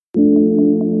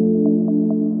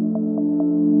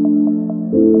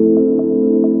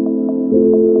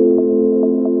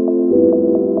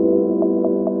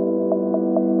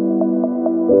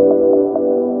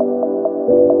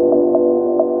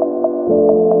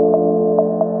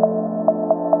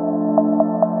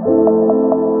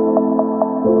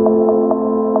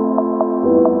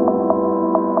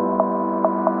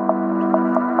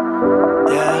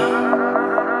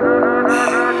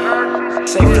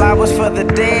Say flowers for the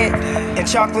dead and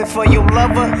chocolate for your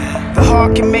lover. The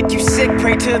heart can make you sick,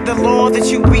 pray to the Lord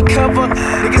that you recover.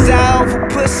 Niggas die over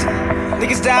pussy,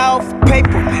 niggas die over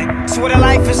paper. Swear that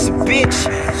life is a bitch,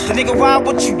 the nigga, why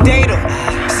would you date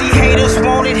her? See haters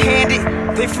want it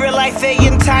handed, they feel like they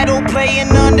entitled, playing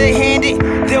underhanded.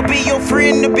 They'll be your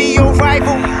friend, they'll be your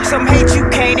rival. Some hate you,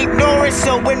 can't ignore it,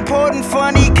 so important,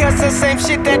 funny. Cause the same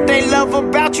shit that they love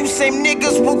about you, same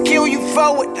niggas will kill you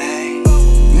for it.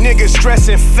 Niggas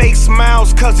dressing fake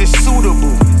smiles cause it's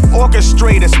suitable.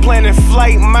 Orchestrators planning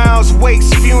flight miles,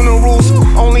 wakes, funerals.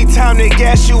 Only time they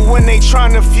gas you when they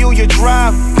tryna fuel your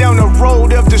drive down the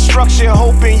road of destruction,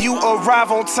 hoping you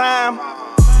arrive on time.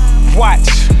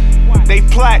 Watch, they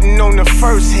plotting on the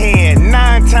first hand.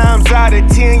 9 times out of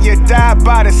 10 you die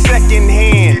by the second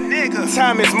hand.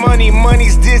 Time is money,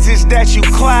 money's digits that you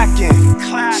clocking.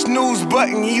 Snooze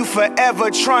button, you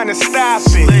forever tryna stop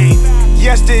it.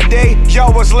 Yesterday,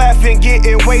 y'all was laughing,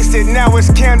 getting wasted. Now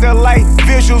it's candlelight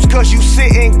visuals, cause you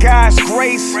sit in God's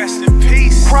grace. Rest in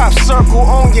peace. Crop circle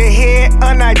on your head,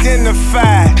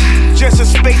 unidentified. Just a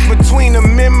space between a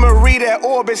memory that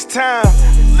orbits time.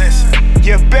 Listen,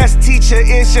 your best teacher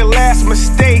is your last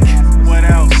mistake. What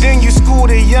else? Then you school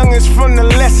the youngest from the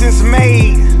lessons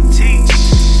made. Teach.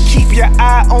 Keep your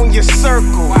eye on your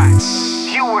circle. Watch.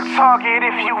 You a target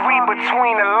if you read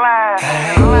between the lines.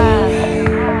 Hey.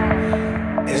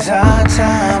 It's our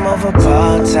time over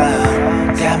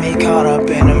part-time. Got me caught up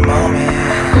in the moment.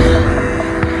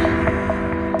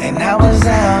 And I was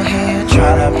out here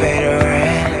tryna pay the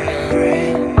rent.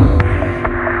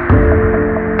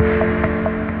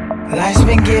 Life's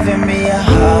been giving me a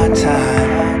hard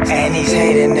time, and these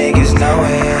hating niggas know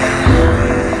it.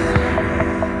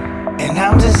 And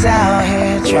I'm just out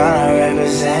here tryna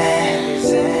represent.